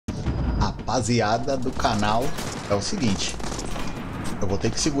Rapaziada do canal, é o seguinte, eu vou ter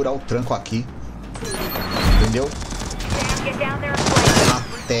que segurar o tranco aqui, entendeu?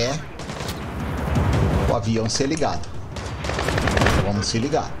 Até o avião ser ligado. Vamos se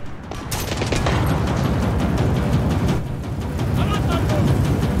ligar.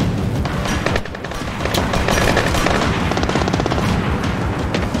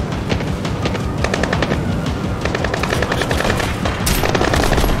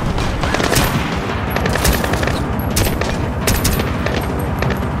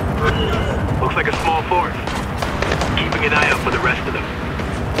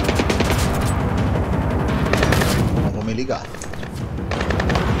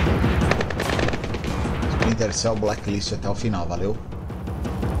 Splinter Cell Blacklist até o final, valeu?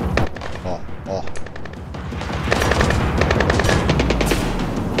 Ó, ó.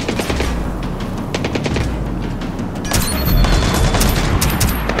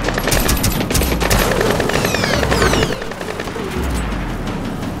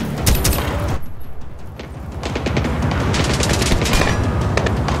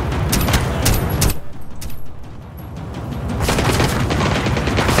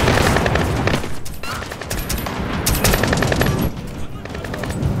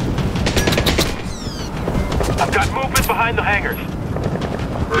 Behind the hangars.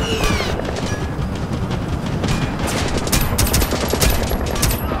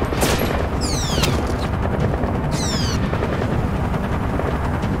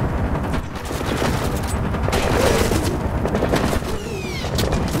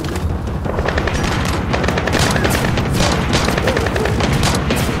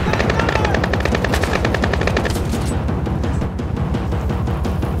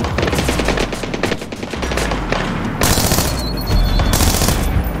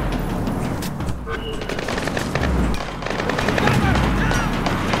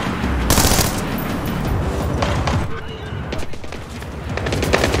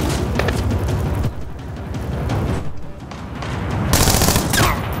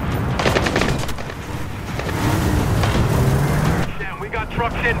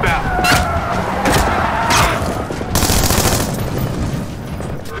 Trucks inbound.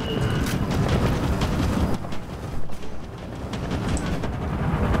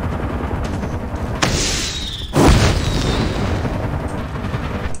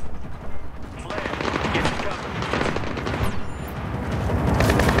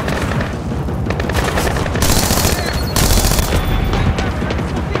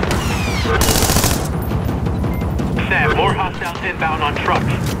 More hostiles inbound on trucks.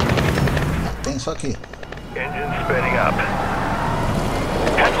 Tem isso aqui. Engine spinning up.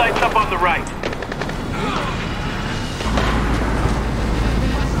 Headlights up on the right.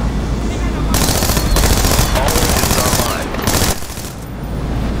 All engines online.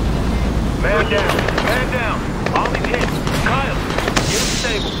 Man down. Man down. Ollie's hit. Kyle, get him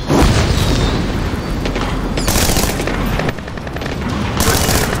stable.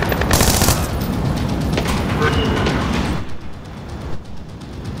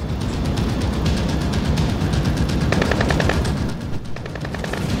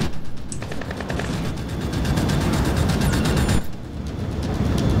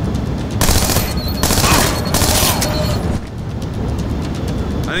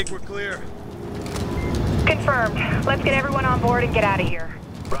 I think we're clear. Confirmed. Let's get everyone on board and get out of here.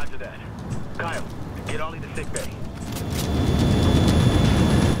 Roger that. Kyle, get Ollie to sick bay.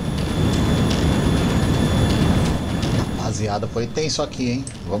 Rapaziada, foi tenso aqui, hein?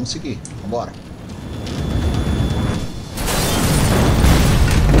 Vamos seguir. Vambora.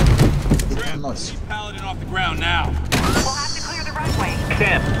 Eita, nós.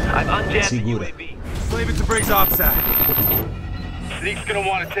 Sam, I've unjammed the Segura. UAV. Slave it to Briggs offset. Sneak's gonna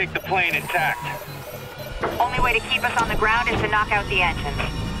want to take the plane intact. Only way to keep us on the ground is to knock out the engines.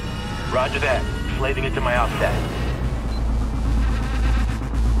 Roger that. Slaving it to my offset.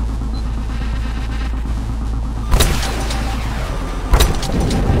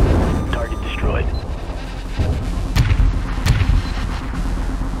 Target destroyed.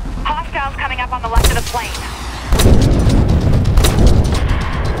 Hostiles coming up on the left of the plane.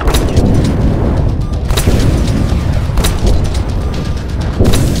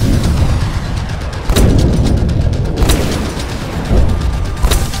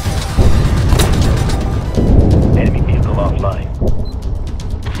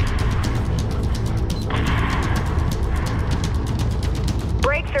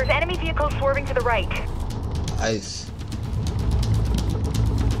 There's enemy vehicles swerving to the right. Nice.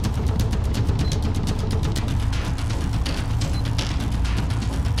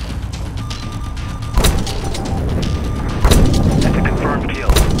 That's a confirmed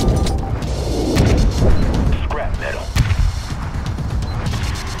kill.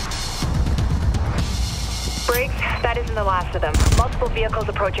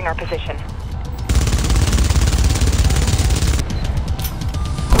 Vehicles approaching our position.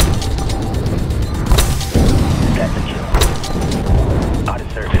 That's a chill. Out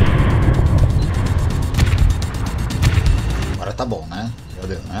of service. Agora tá bom, né? Já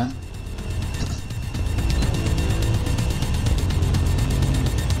deu, né?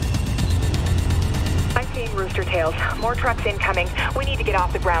 I'm seeing rooster tails. More trucks incoming. We need to get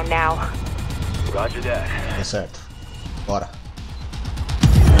off the ground now. Roger that. Tá certo. Bora.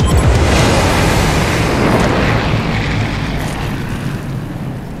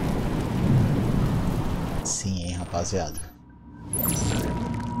 Sim, hein, rapaziada.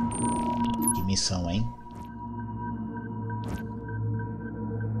 Que missão, hein?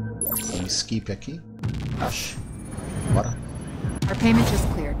 Um skip aqui. Acho. Bora. Our payment just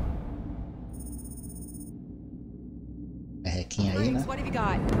cleared. Requinha aí, né? What have you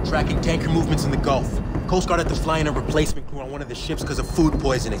got? Tracking tanker movements in the Gulf. Coast Guard had to fly in a replacement crew on one of the ships because of food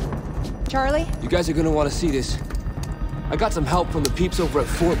poisoning. Charlie? You guys are gonna want to see this. I got some help from the peeps over at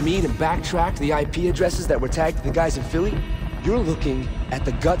Fort Meade and backtracked the IP addresses that were tagged to the guys in Philly. You're looking at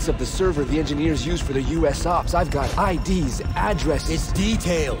the guts of the server the engineers use for their US ops. I've got IDs, addresses. It's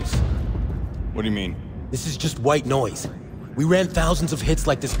details. What do you mean? This is just white noise. We ran thousands of hits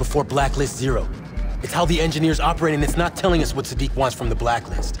like this before Blacklist 0. It's how the engineers operate, and it's not telling us what Sadiq wants from the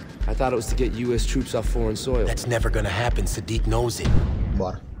Blacklist. I thought it was to get US troops off foreign soil. That's never gonna happen. Sadiq knows it.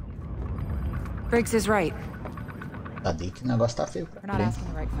 Bora. Briggs is right. Sadiq, o negócio tá feio. We're not asking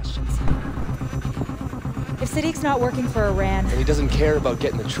the right questions. If Sadiq's not working for Iran... And he doesn't care about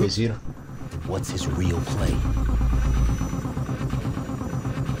getting the troops. Vocês viram? What's his real play?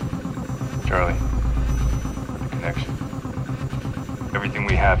 Charlie. Connection. Everything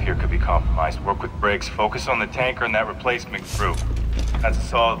we have here could be compromised. Work with Briggs. Focus on the tanker and that replacement crew. That's a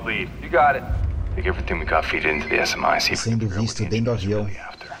solid lead. You got it. Take everything we got, feed it into the SMI. See if we can Sendo figure out what visto the dentro do engineers avião. really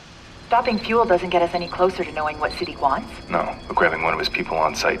after. Stopping fuel doesn't get us any closer to knowing what Sadiq wants. No, but grabbing one of his people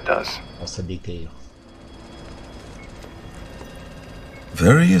on site does. O Sadiq aí, ó.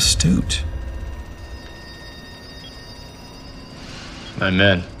 Very astute. My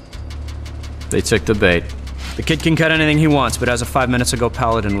men. They took the bait. The kid can cut anything he wants, but as of 5 minutes ago,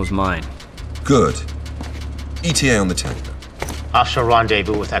 Paladin was mine. Good. ETA on the tanker. Offshore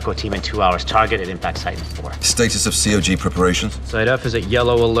rendezvous with Echo Team in 2 hours. Target at impact site in 4. Status of COG preparations? Site F is at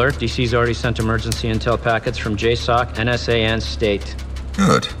yellow alert. DC's already sent emergency intel packets from JSOC, NSA, and State.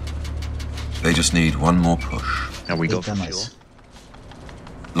 Good. They just need one more push. Now we go Eita, for fuel. nós.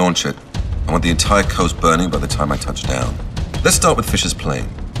 Launch it. I want the entire coast burning by the time I touch down. Let's start with Fisher's plane.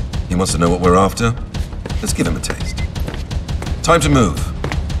 He wants to know what we're after. Let's give him a taste. Time to move.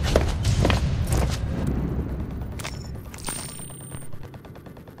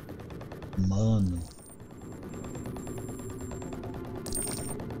 Mano.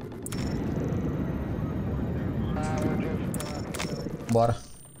 Bora.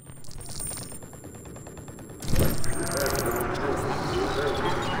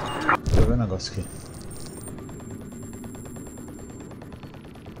 Deixa eu ver um negócio aqui.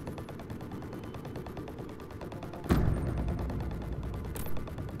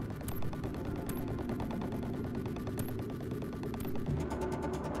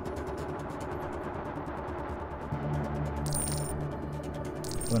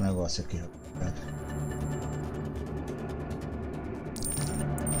 O negócio aqui, rapaz.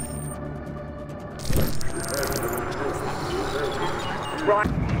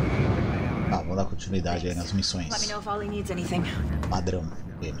 Vamos dar continuidade aí nas missões. Let me know if Ollie needs anything. Padrão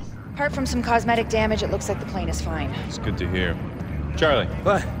dele. Apart from some cosmetic damage, it looks like the plane is fine. It's good to hear. Charlie,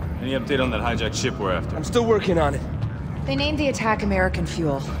 What? any update on that hijacked ship we're after? I'm still working on it. They named the attack American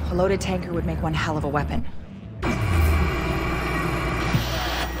fuel. A loaded tanker would make one hell of a weapon.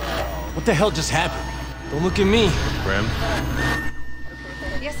 What the hell just happened? Don't look at me. Graham?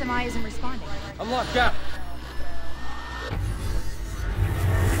 The SMI isn't responding. I'm locked out.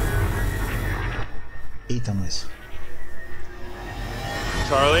 Eita, nós.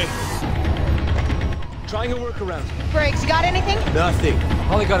 Charlie? Trying a workaround. Briggs, you got anything? Nothing.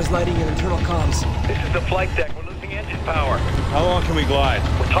 All I got is lighting and internal comms. This is the flight deck. We're losing engine power. How long can we glide?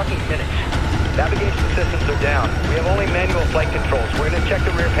 We're talking minutes. Navigation systems are down. We have only manual flight controls. We're gonna check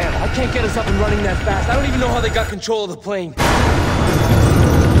the rear panel. I can't get us up and running that fast. I don't even know how they got control of the plane.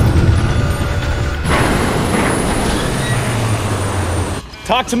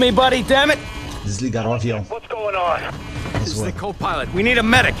 Talk to me, buddy, damn it! Desligaram o avião. What's going on? This is the co-pilot. We need a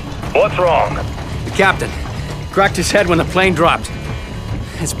medic. What's wrong? The captain. Cracked his head when the plane dropped.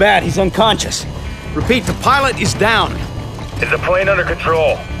 It's bad. He's unconscious. Repeat, the pilot is down. Is the plane under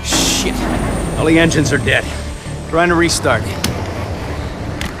control? Shit. All the engines are dead. Trying to restart.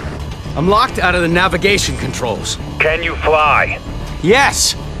 I'm locked out of the navigation controls. Can you fly?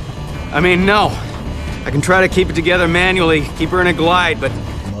 Yes! I mean, no. I can try to keep it together manually, keep her in a glide, but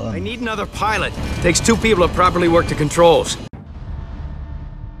I need another pilot. Takes 2 people to properly work the controls.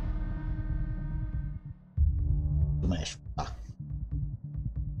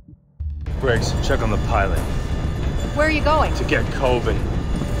 Briggs, check on the pilot. Where are you going? To get Coven.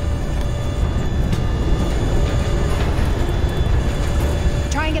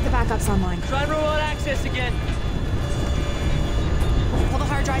 Try and get the backups online. Try remote access again. Pull the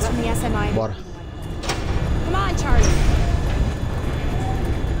hard drives from the SMI. Bora. Come on, Charlie.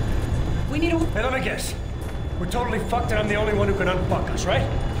 We need a... Hey, let me guess. We're totally fucked and I'm the only one who can unfuck us, right?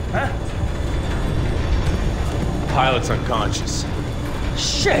 Huh? Pilot's unconscious.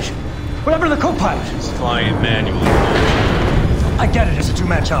 Shit! What happened to the co-pilot? He's flying it manually. I get it, it's a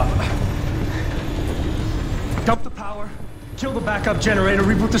 2-man job. Dump the power, kill the backup generator,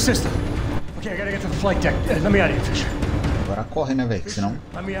 reboot the system. Okay, I gotta get to the flight deck. Let me out of here, Fisher. Agora corre, né, velho? Senão...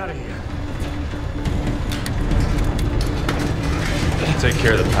 Let me out of here. Take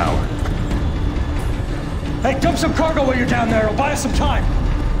care of the power. Hey, dump some cargo while you're down there. It'll buy us some time.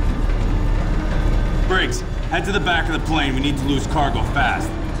 Briggs, head to the back of the plane. We need to lose cargo fast.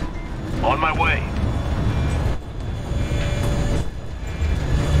 On my way.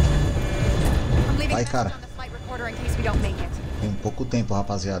 Vai, cara. Tem pouco tempo,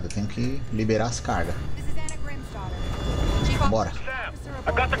 rapaziada. Tem que liberar as cargas. Bora.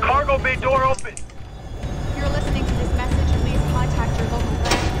 I've got the cargo bay door open. If you're listening to this message, please contact your local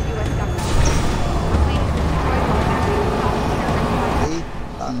branch of the U.S. government.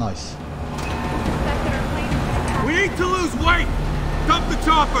 Eita, nós. We need to lose weight! Dump the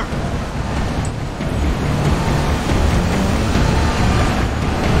chopper!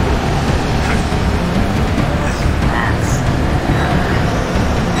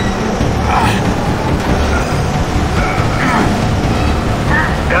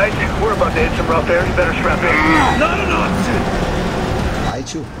 Guys, we're about to hit some rough air. You better strap in. No, nonsense! Vai,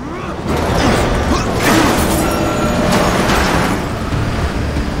 tio.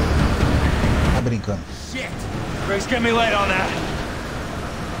 Tá brincando. Shit! Briggs, get me late on that.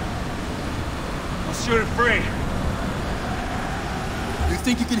 I'll shoot it free. You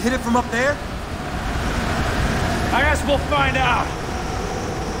think you can hit it from up there? I guess we'll find out.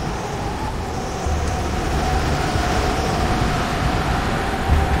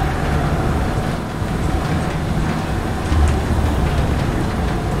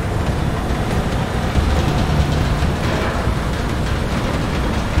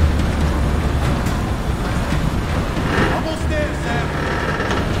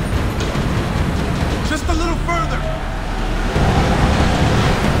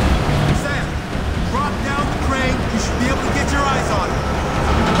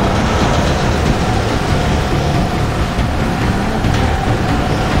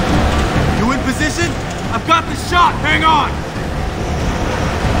 Hang on!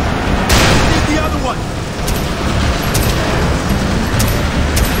 Need the other one!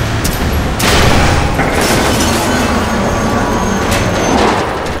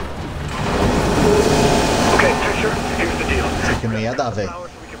 Okay, Fisher, here's the deal. Isso aqui não ia dar, velho. We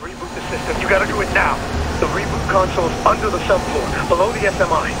can reboot the system. You gotta do it now. The reboot console's under the subfloor, below the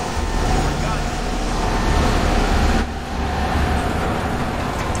SMI.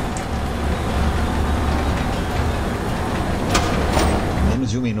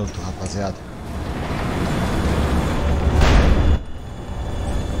 De 1 minuto, rapaziada.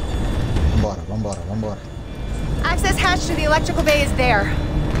 Vambora, vambora, vambora. Access hatch to the electrical bay is there.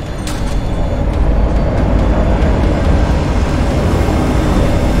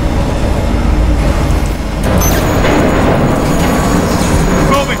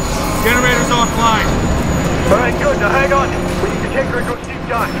 Moving! Generator's offline. Alright, good. Now hang on. We need to take her into a deep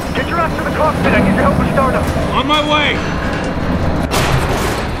dive. Get your ass to the cockpit. I need your help with startup. On my way!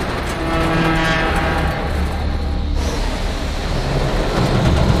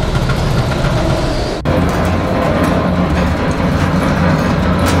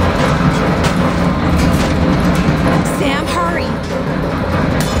 Sam, hurry!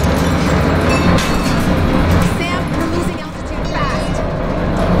 Sam, we're losing altitude fast.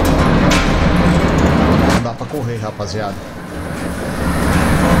 Não dá pra correr, rapaziada.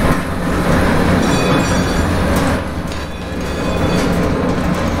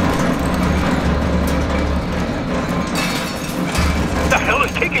 What the hell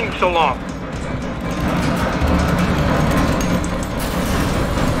is taking you so long?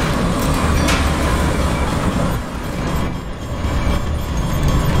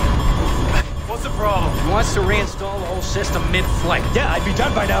 What's the problem? He wants to to reinstall the whole system mid-flight. Yeah, I'd be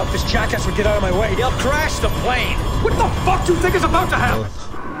done by now if this jackass would get out of my way. He'll crash the plane. What the fuck do you think is about to happen?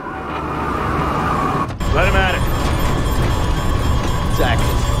 Let him at it.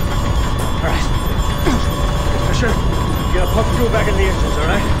 Exactly. All right. Fisher, you gotta pump fuel back in the engines, all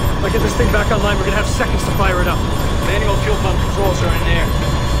right? If I get this thing back online, we're gonna have seconds to fire it up. Manual fuel pump controls are in there.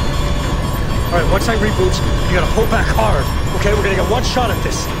 All right, once I reboot, you gotta pull back hard. Okay, we're gonna get one shot at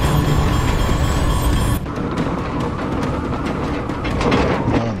this.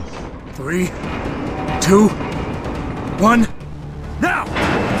 3, 2, 1, now!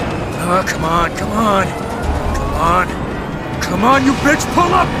 Come on, come on. Come on. Come on, you bitch!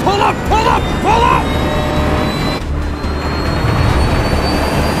 Pull up! Pull up! Pull up! Pull up!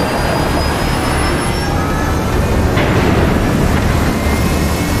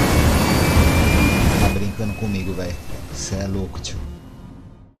 Tá brincando comigo, velho. Você é louco, tio.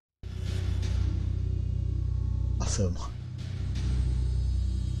 Passamos.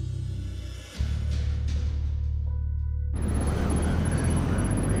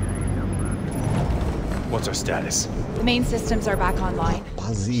 What's our status? The main systems are back online.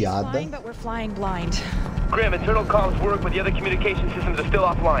 Rapaziada. Fine, but we're flying blind. Graham, internal comms work, but the other communication systems are still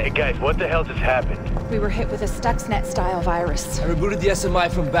offline. Hey guys, what the hell just happened? We were hit with a Stuxnet-style virus. I rebooted the SMI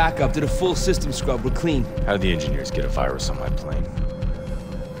from backup, did a full system scrub, we're clean. How did the engineers get a virus on my plane?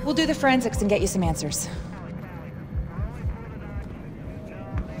 We'll do the forensics and get you some answers.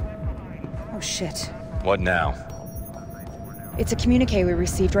 Oh shit. What now? It's a communique we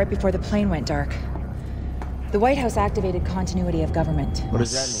received right before the plane went dark. The White House activated continuity of government. What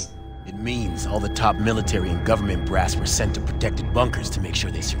does that mean? It means all the top military and government brass were sent to protected bunkers to make sure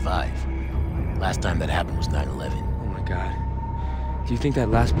they survive. Last time that happened was 9/11. Oh my god. Do you think that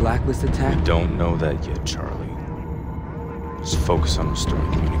last Blacklist attack? We don't know that yet, Charlie. Just focus on restoring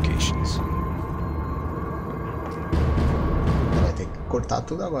communications. Vai ter que cortar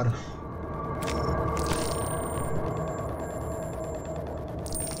tudo agora.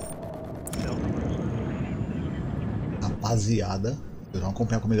 Rapaziada, se não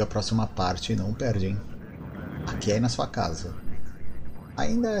acompanhar comigo a próxima parte, não perde, hein? Aqui é aí na sua casa.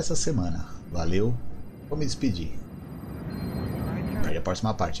 Ainda essa semana. Valeu, vou me despedir. Perde a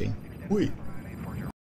próxima parte, hein? Fui!